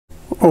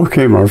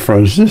Okay, my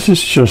friends, this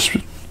is just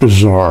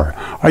bizarre.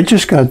 I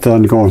just got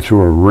done going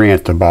through a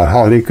rant about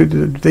how they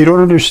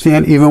don't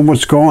understand even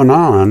what's going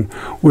on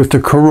with the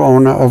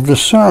corona of the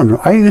sun.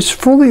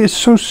 It's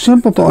so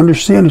simple to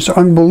understand, it's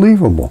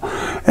unbelievable.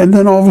 And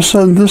then all of a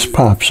sudden this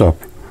pops up.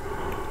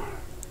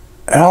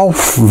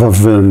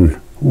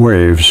 Alpha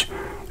waves,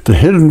 the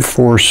hidden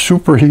force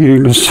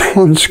superheating the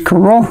sun's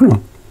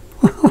corona.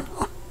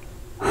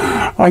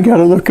 I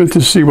gotta look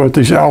into see what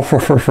these alpha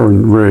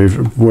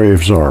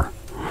waves are.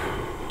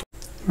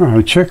 All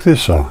right, check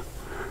this out.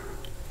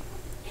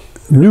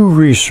 New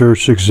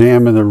research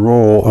examined the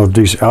role of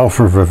these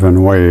alpha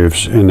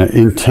waves in the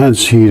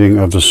intense heating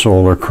of the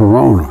solar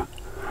corona.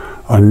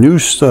 A new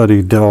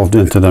study delved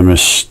into the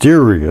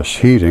mysterious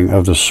heating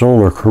of the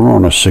solar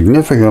corona,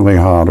 significantly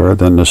hotter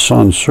than the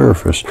sun's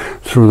surface,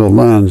 through the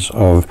lens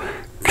of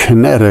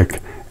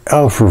kinetic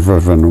alpha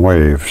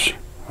waves.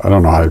 I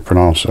don't know how you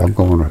pronounce it. I'm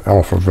going with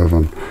alpha.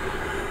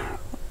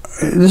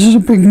 This is a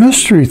big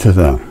mystery to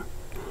them.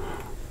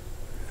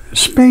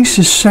 Space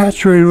is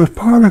saturated with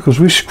particles.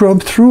 We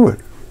scrubbed through it.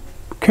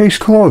 Case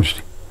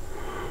closed.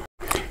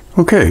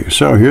 Okay,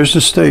 so here's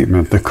the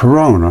statement. The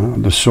corona,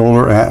 the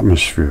solar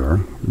atmosphere,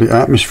 the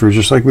atmosphere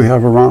just like we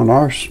have around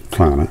our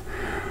planet,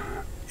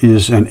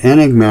 is an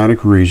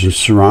enigmatic region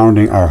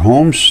surrounding our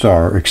home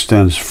star,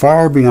 extends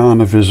far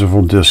beyond the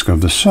visible disk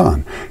of the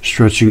sun,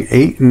 stretching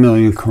 8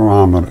 million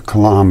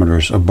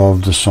kilometers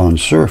above the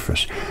sun's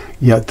surface.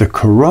 Yet the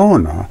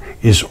corona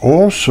is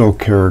also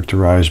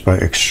characterized by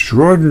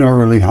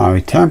extraordinarily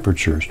high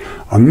temperatures,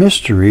 a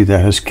mystery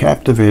that has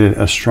captivated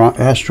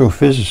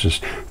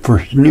astrophysicists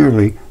for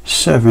nearly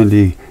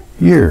 70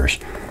 years.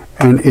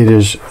 And it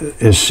is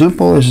as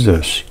simple as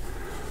this.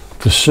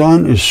 The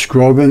sun is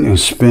scrubbing and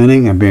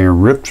spinning and being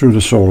ripped through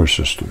the solar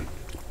system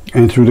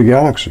and through the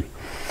galaxy.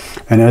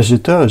 And as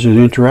it does, it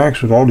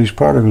interacts with all these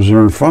particles that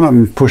are in front of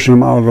them, pushing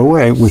them out of the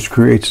way, which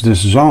creates this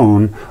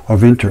zone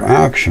of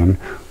interaction,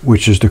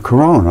 which is the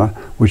corona,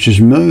 which is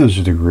millions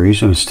of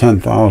degrees, and it's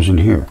 10,000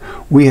 here.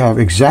 We have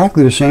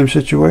exactly the same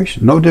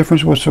situation, no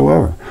difference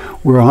whatsoever.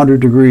 We're 100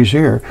 degrees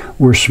here.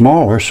 We're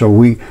smaller,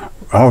 so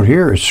out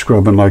here it's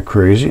scrubbing like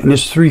crazy, and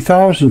it's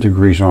 3,000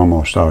 degrees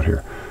almost out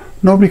here.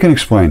 Nobody can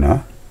explain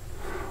that.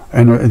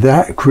 And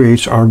that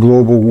creates our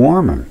global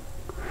warming.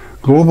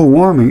 Global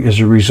warming is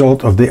a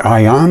result of the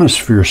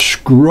ionosphere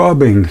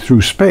scrubbing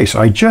through space.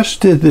 I just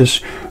did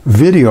this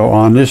video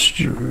on this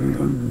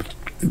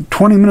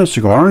 20 minutes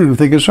ago. I don't even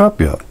think it's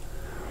up yet.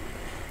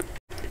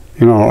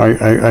 You know,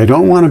 I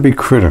don't want to be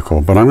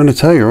critical, but I'm going to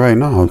tell you right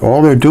now,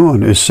 all they're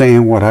doing is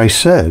saying what I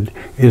said,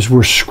 is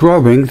we're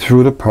scrubbing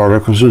through the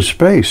particles in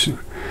space.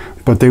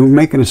 But they're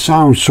making it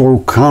sound so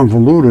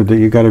convoluted that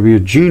you got to be a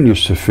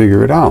genius to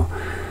figure it out.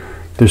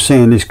 They're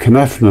saying these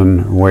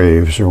Keplernian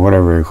waves, or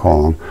whatever you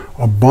call them,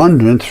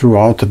 abundant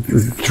throughout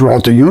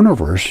the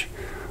universe,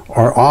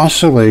 are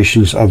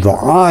oscillations of the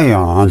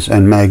ions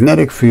and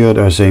magnetic field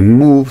as they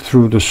move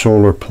through the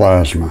solar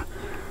plasma.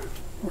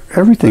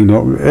 Everything,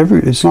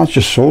 it's not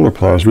just solar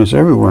plasma, it's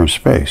everywhere in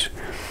space.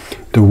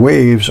 The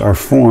waves are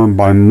formed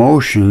by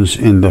motions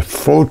in the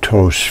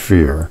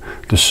photosphere,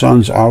 the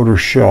sun's outer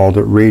shell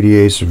that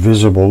radiates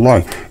visible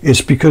light.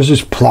 It's because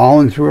it's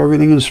plowing through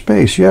everything in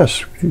space.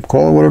 Yes,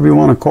 call it whatever you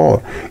want to call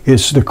it.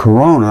 It's the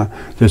corona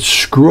that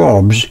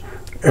scrubs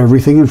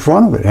everything in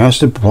front of it. It has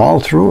to plow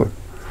through it.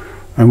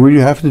 And we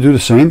have to do the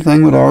same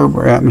thing with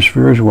our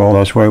atmosphere as well.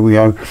 That's why we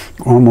have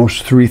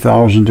almost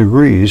 3,000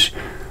 degrees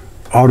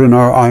out in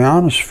our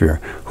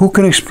ionosphere. Who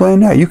can explain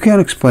that? You can't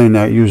explain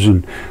that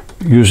using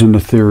the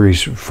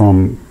theories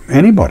from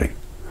anybody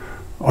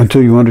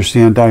until you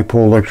understand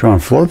dipole electron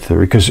flood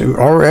theory, because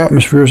our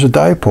atmosphere is a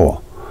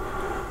dipole.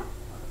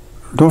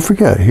 Don't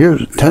forget, here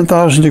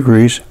 10,000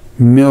 degrees,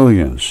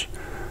 millions.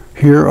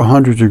 Here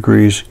 100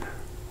 degrees,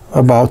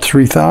 about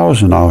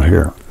 3,000 out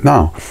here.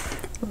 Now,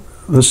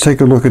 let's take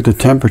a look at the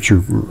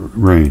temperature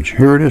range.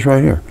 Here it is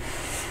right here.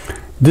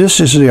 This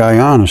is the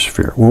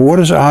ionosphere. Well, what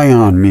does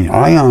ion mean?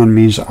 Ion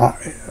means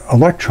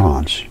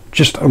electrons,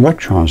 just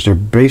electrons. They're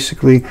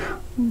basically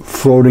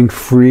floating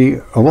free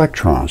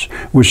electrons,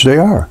 which they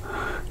are.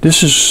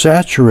 This is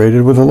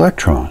saturated with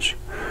electrons.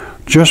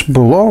 Just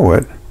below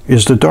it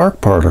is the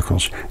dark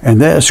particles, and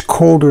that is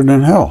colder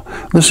than hell.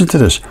 Listen to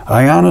this.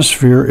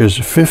 Ionosphere is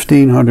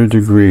 1,500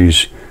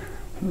 degrees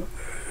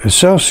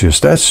Celsius.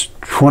 That's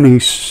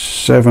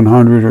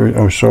 2,700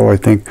 or so, I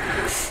think,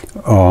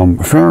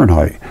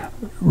 Fahrenheit.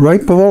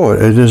 Right below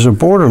it, there's a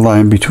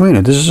borderline between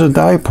it. This is a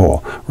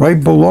dipole. Right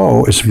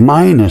below, it's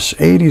minus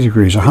 80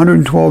 degrees,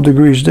 112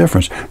 degrees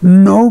difference.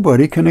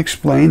 Nobody can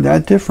explain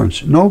that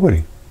difference.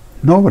 Nobody.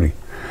 Nobody.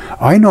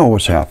 I know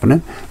what's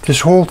happening.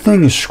 This whole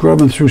thing is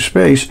scrubbing through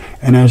space,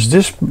 and as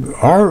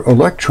our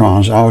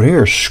electrons out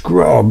here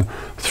scrub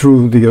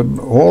through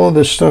all of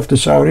this stuff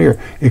that's out here,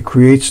 it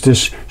creates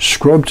this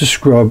scrub to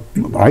scrub,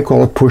 I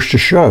call it push to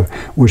shove,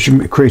 which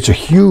creates a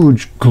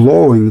huge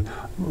glowing,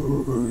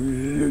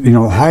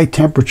 high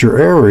temperature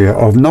area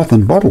of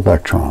nothing but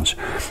electrons,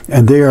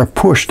 and they are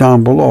pushed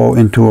down below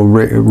into a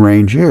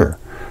range here.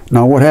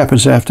 Now what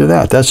happens after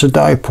that? That's a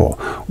dipole.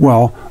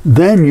 Well,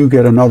 then you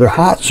get another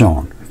hot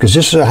zone, because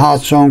this is a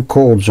hot zone,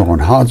 cold zone,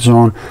 hot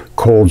zone,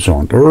 cold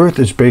zone. The Earth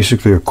is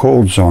basically a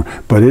cold zone,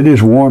 but it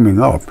is warming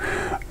up.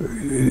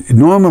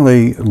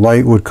 Normally,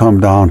 light would come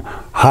down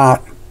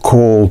hot,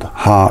 cold,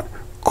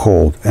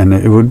 and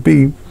it would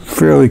be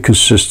fairly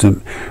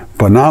consistent,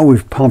 but now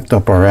we've pumped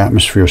up our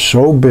atmosphere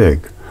so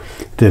big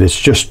that it's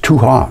just too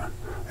hot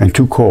and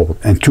too cold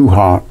and too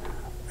hot,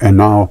 and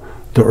now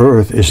the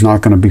Earth is not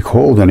going to be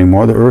cold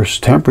anymore. The Earth's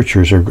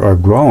temperatures are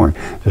growing.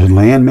 The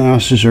land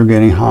masses are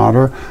getting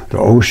hotter. The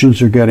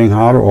oceans are getting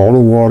hotter. All the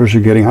waters are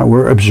getting hot.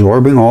 We're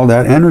absorbing all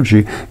that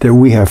energy that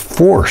we have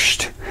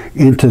forced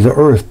into the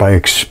Earth by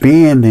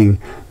expanding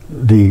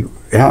the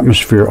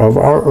atmosphere of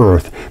our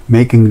Earth,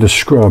 making the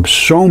scrub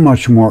so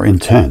much more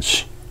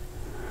intense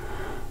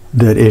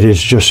that it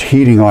is just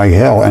heating like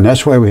hell. And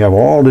that's why we have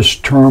all this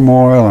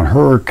turmoil and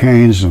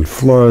hurricanes and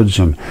floods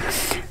and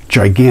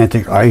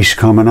gigantic ice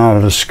coming out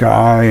of the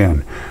sky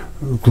and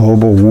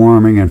global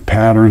warming and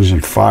patterns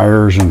and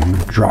fires and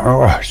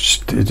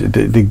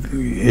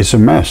it's a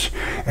mess.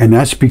 And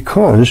that's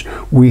because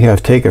we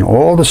have taken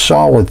all the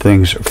solid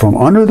things from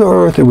under the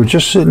Earth that were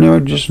just sitting there,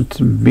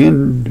 just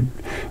being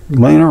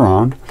laying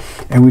around,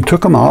 and we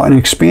took them out and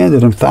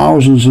expanded them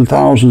thousands and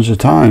thousands of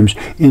times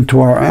into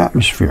our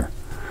atmosphere.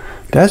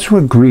 That's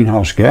what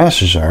greenhouse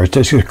gases are.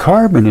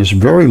 Carbon is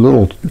very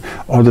little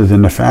other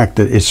than the fact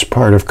that it's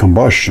part of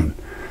combustion.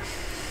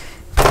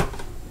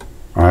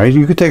 All right,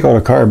 you can take all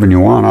the carbon you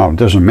want out, it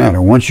doesn't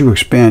matter. Once you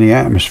expand the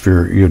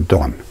atmosphere, you're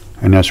done.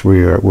 And that's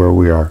where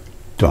we are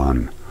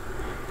done.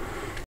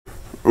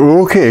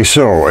 Okay,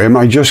 so am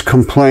I just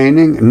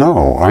complaining?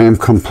 No, I am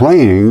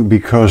complaining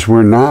because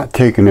we're not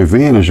taking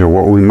advantage of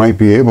what we might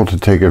be able to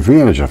take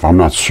advantage of. I'm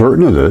not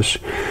certain of this,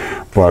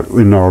 but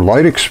in our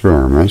light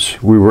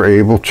experiments, we were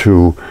able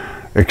to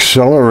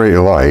accelerate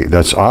light.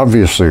 That's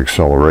obviously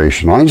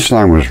acceleration.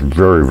 Einstein was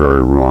very,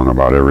 very wrong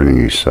about everything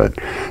he said.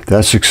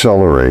 That's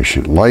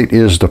acceleration. Light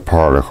is the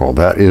particle.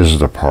 That is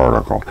the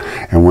particle.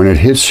 And when it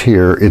hits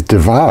here, it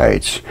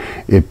divides.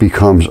 It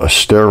becomes a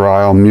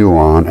sterile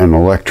muon and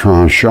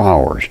electron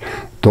showers.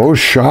 Those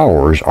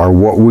showers are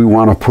what we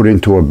want to put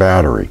into a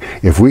battery.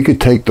 If we could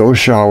take those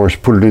showers,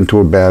 put it into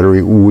a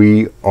battery,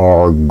 we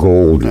are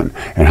golden.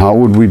 And how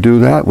would we do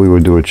that? We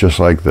would do it just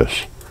like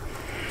this.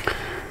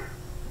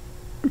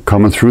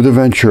 Coming through the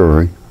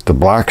Venturi, the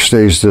black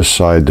stays this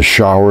side, the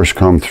showers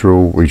come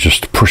through, we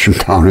just push them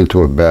down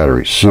into a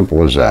battery.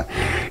 Simple as that.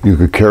 You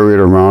could carry it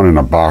around in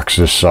a box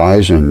this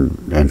size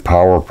and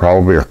power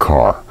probably a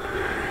car.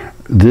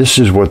 This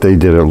is what they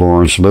did at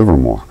Lawrence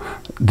Livermore.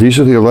 These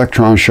are the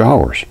electron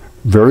showers.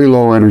 Very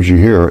low energy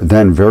here,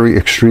 then very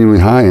extremely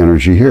high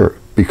energy here,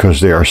 because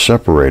they are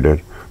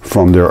separated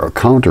from their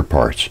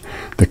counterparts.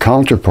 The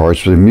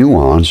counterparts, the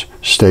muons,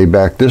 stay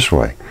back this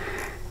way.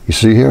 You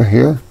see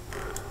here?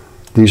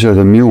 These are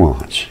the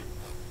muons.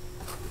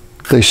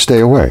 They stay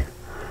away.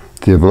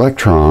 The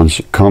electrons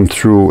come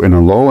through in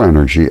a low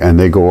energy and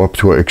they go up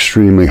to an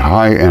extremely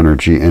high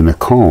energy in the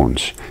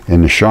cones,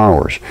 in the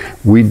showers.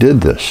 We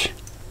did this.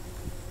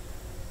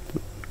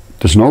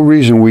 There's no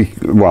reason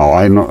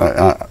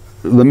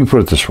let me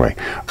put it this way.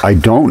 I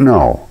don't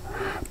know,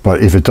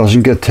 but if it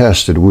doesn't get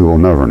tested, we will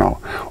never know.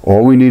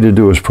 All we need to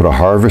do is put a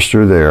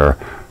harvester there,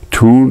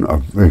 tune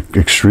an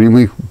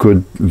extremely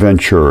good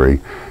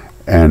Venturi,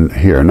 and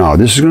here. Now,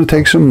 this is going to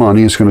take some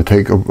money. It's going to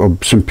take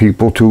some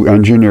people to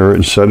engineer it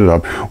and set it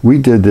up. We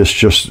did this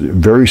just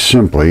very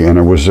simply, and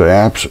it was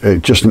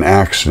just an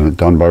accident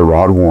done by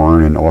Rod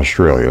Warren in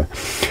Australia.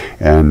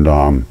 And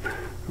well,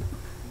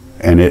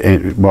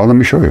 let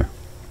me show you.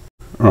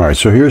 All right,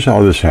 so here's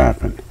how this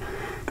happened.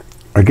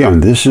 Again,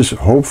 this is,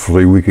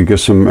 hopefully we could get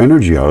some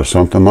energy out of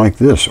something like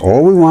this.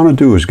 All we want to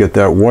do is get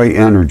that white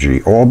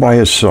energy all by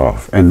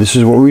itself, and this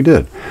is what we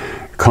did.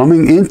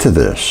 Coming into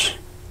this,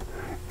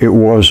 it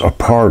was a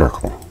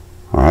particle.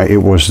 All right, it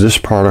was this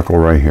particle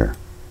right here.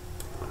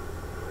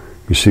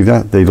 You see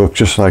that? They look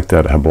just like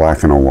that, a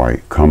black and a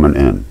white coming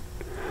in.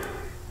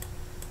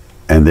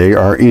 And they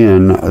are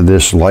in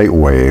this light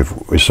wave.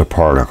 It's a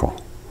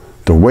particle.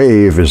 The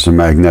wave is the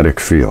magnetic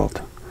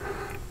field.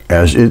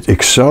 As it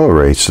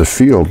accelerates, the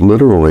field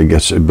literally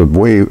gets,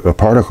 the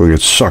particle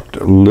gets sucked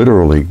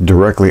literally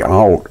directly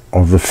out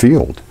of the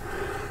field.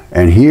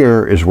 And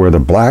here is where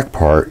the black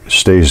part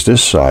stays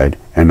this side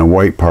and the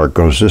white part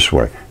goes this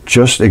way.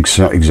 Just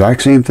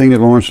exact same thing that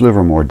Lawrence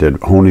Livermore did,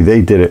 only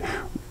they did it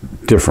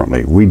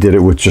differently. We did it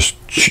with just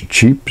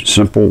cheap,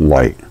 simple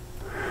light.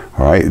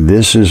 All right,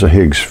 this is a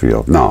Higgs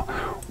field. Now,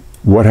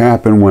 what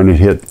happened when it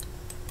hit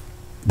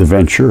the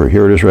Venturi?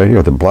 Here it is right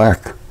here. The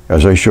black,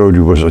 as I showed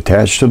you, was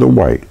attached to the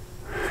white.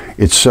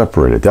 It's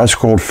separated. That's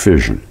called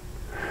fission.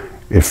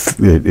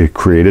 It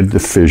created the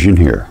fission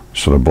here.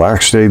 So the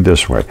black stayed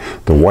this way.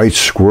 The white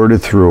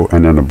squirted through,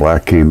 and then the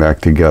black came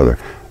back together.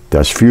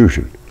 That's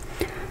fusion.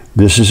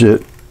 This is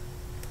it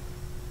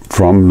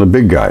from the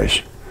big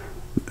guys.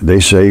 they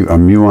say a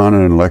muon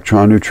and an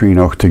electron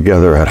neutrino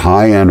together at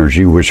high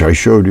energy, which I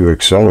showed you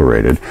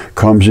accelerated,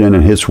 comes in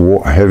and hits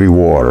heavy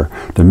water.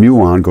 The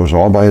muon goes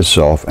all by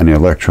itself and the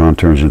electron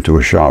turns into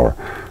a shower.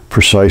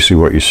 Precisely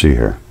what you see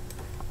here.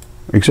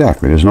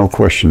 Exactly. There's no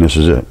question this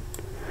is it.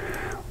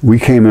 We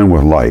came in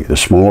with light, the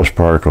smallest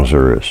particles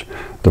there is.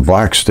 The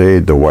black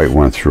stayed, the white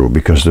went through,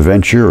 because the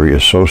Venturi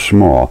is so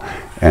small,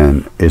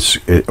 and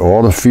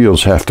all the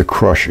fields have to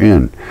crush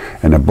in,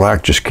 and the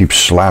black just keeps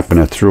slapping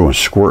it through and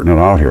squirting it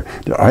out here.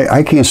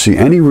 I can't see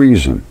any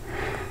reason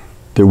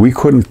that we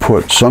couldn't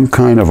put some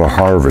kind of a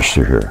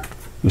harvester here.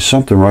 There's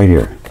something right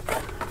here.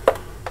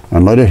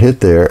 And let it hit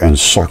there and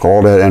suck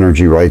all that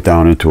energy right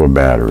down into a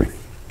battery.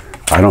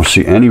 I don't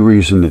see any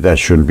reason that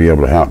shouldn't be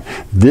able to happen.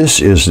 There's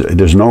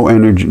no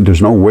energy,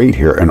 there's no weight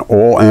here, and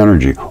all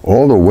energy,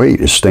 all the weight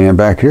is staying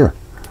back here.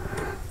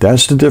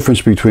 That's the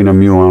difference between a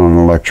muon and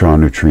an electron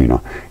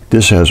neutrino.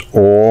 This has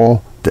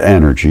all the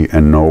energy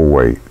and no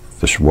weight,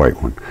 this white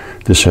one.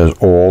 This has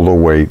all the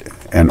weight,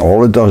 and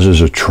all it does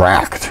is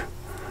attract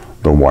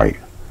the white.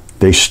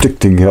 They stick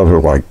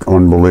together like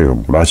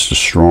unbelievable. That's the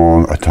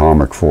strong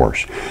atomic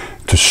force.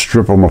 To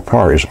strip them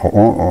apart is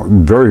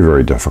very,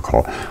 very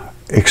difficult.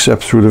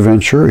 Except through the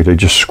Venturi, they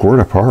just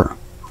squirt apart.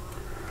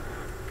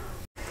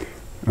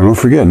 And don't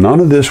forget, none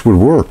of this would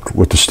work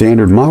with the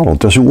standard model. It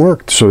doesn't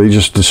work. So they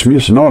just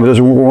dismiss it. No, it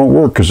won't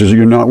work because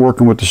you're not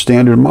working with the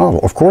standard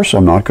model. Of course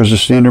I'm not, because the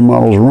standard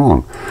model is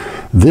wrong.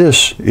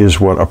 This is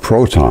what a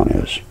proton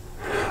is.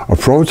 A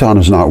proton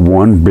is not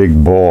one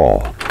big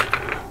ball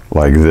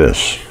like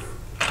this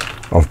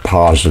of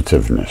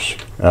positiveness.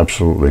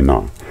 Absolutely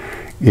not.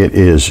 It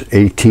is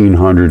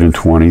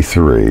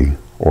 1,823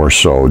 or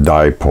so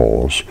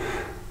dipoles.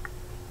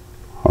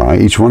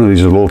 Each one of these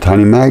is a little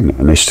tiny magnet,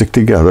 and they stick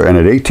together, and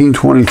at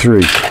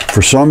 1823,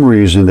 for some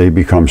reason, they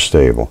become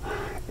stable.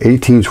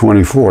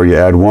 1824, you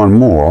add one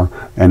more,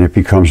 and it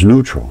becomes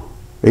neutral.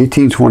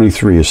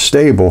 1823 is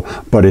stable,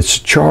 but it's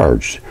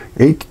charged.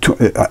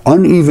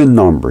 Uneven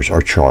numbers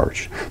are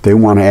charged. They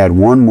want to add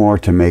one more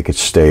to make it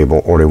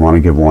stable, or they want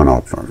to give one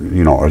up,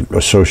 you know,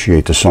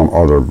 associate to some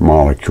other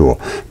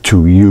molecule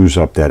to use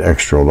up that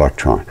extra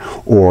electron,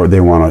 or they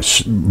want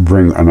to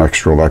bring an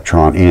extra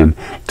electron in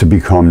to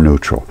become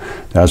neutral.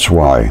 That's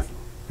why.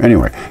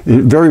 Anyway,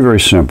 very, very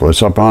simple.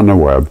 It's up on the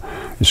web.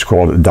 It's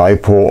called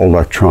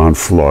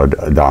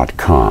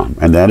dipoleelectronflood.com,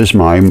 and that is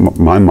my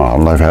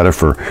model. I've had it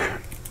for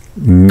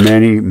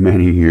many,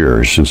 many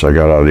years, since I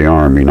got out of the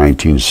Army,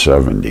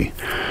 1970.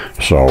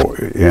 So,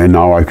 and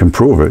now I can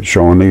prove it,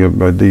 showing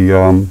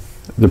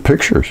the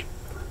pictures.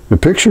 The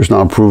pictures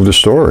now prove the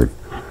story.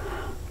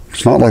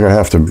 It's not like I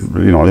have to,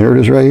 you know, there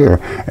it is right here.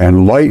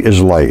 And light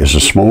is light. It's the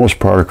smallest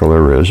particle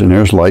there is, and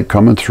there's light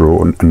coming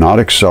through, not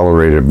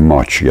accelerated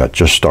much yet,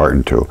 just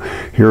starting to.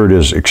 Here it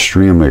is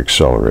extremely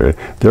accelerated.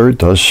 There it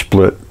does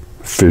split,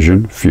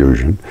 fission,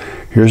 fusion.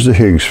 Here's the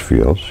Higgs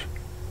fields.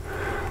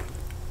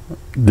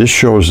 This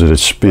shows that it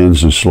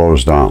spins and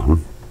slows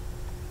down.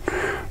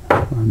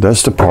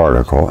 That's the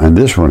particle. And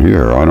this one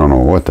here, I don't know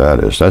what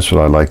that is. That's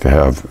what I'd like to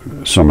have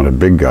some of the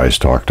big guys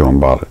talk to them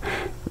about it.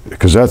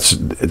 Because that's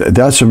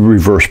a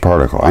reverse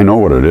particle. I know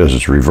what it is.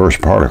 It's a reverse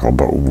particle,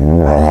 but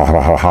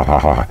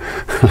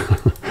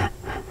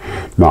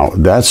now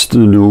that's the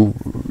new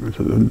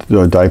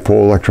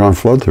dipole electron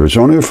flood theory. It's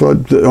only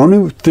the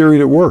only theory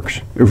that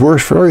works. It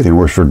works for everything. It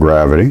works for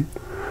gravity.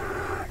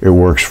 It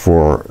works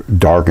for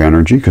dark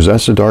energy, because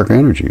that's a dark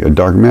energy, a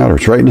dark matter.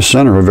 It's right in the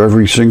center of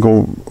every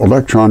single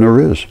electron there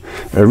is.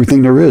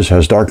 Everything there is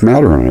has dark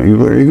matter in it.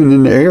 Even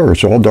in the air,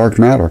 it's all dark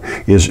matter.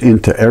 Is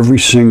into every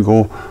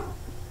single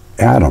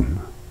atom.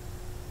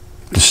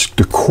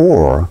 The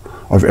core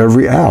of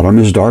every atom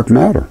is dark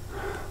matter.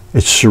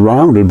 It's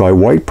surrounded by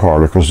white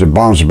particles that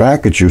bounce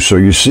back at you, so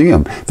you see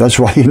them. That's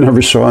why you never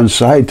saw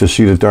inside to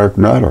see the dark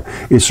matter.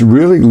 It's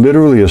really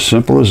literally as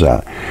simple as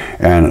that.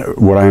 And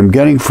what I am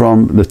getting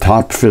from the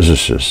top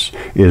physicists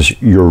is,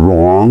 you're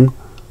wrong,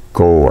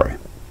 go away.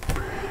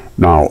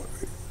 Now,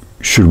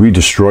 should we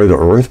destroy the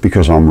Earth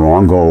because I'm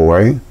wrong, go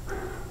away?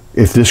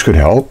 If this could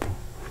help,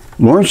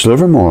 Lawrence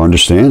Livermore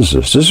understands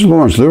this. This is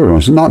Lawrence Livermore,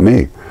 it's not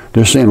me.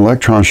 They're saying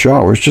electron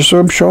showers, just so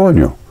I'm showing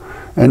you.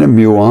 And the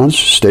muons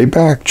stay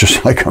back,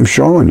 just like I'm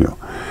showing you.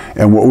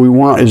 And what we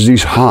want is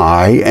these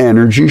high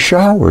energy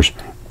showers,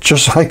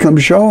 just like I'm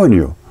showing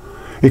you.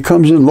 It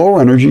comes in low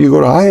energy, you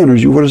go to high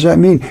energy. What does that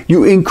mean?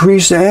 You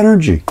increase the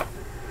energy.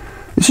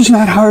 This is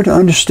not hard to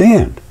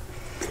understand.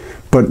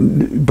 But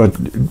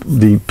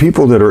the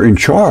people that are in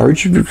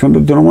charge, they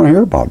don't want to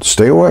hear about it.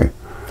 Stay away.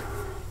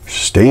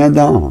 Stand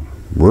down.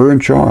 We're in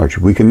charge.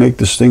 We can make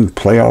this thing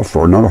play out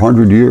for another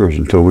 100 years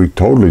until we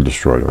totally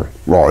destroy it.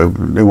 Well,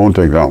 it won't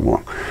take that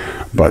long.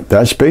 But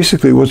that's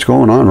basically what's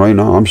going on right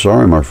now. I'm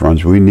sorry, my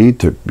friends. We need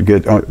to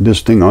get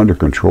this thing under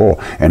control.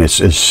 And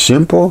it's as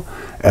simple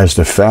as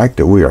the fact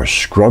that we are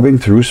scrubbing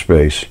through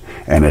space.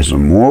 And as the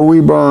more we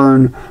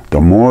burn,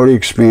 the more the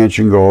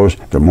expansion goes.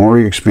 The more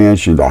the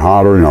expansion, the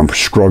hotter and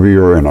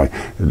scrubbier and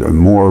the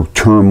more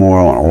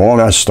turmoil and all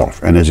that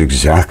stuff. And it's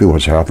exactly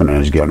what's happening.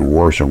 And it's getting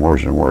worse and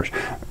worse and worse.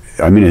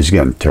 I mean, it's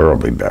getting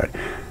terribly bad.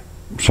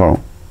 So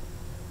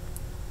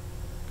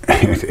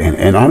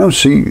And I don't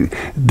see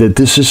that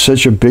this is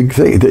such a big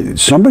thing.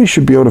 Somebody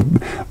should be able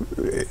to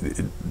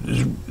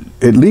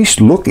at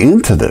least look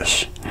into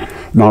this.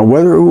 Now,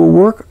 whether it will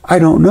work, I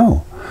don't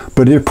know.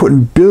 But they're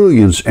putting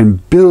billions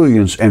and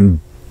billions and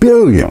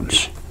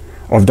billions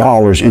of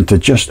dollars into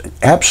just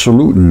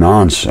absolute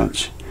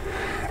nonsense.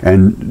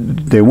 And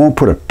they won't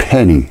put a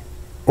penny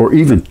or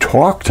even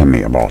talk to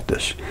me about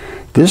this.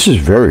 This is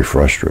very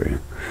frustrating.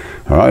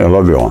 All right, I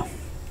love you all.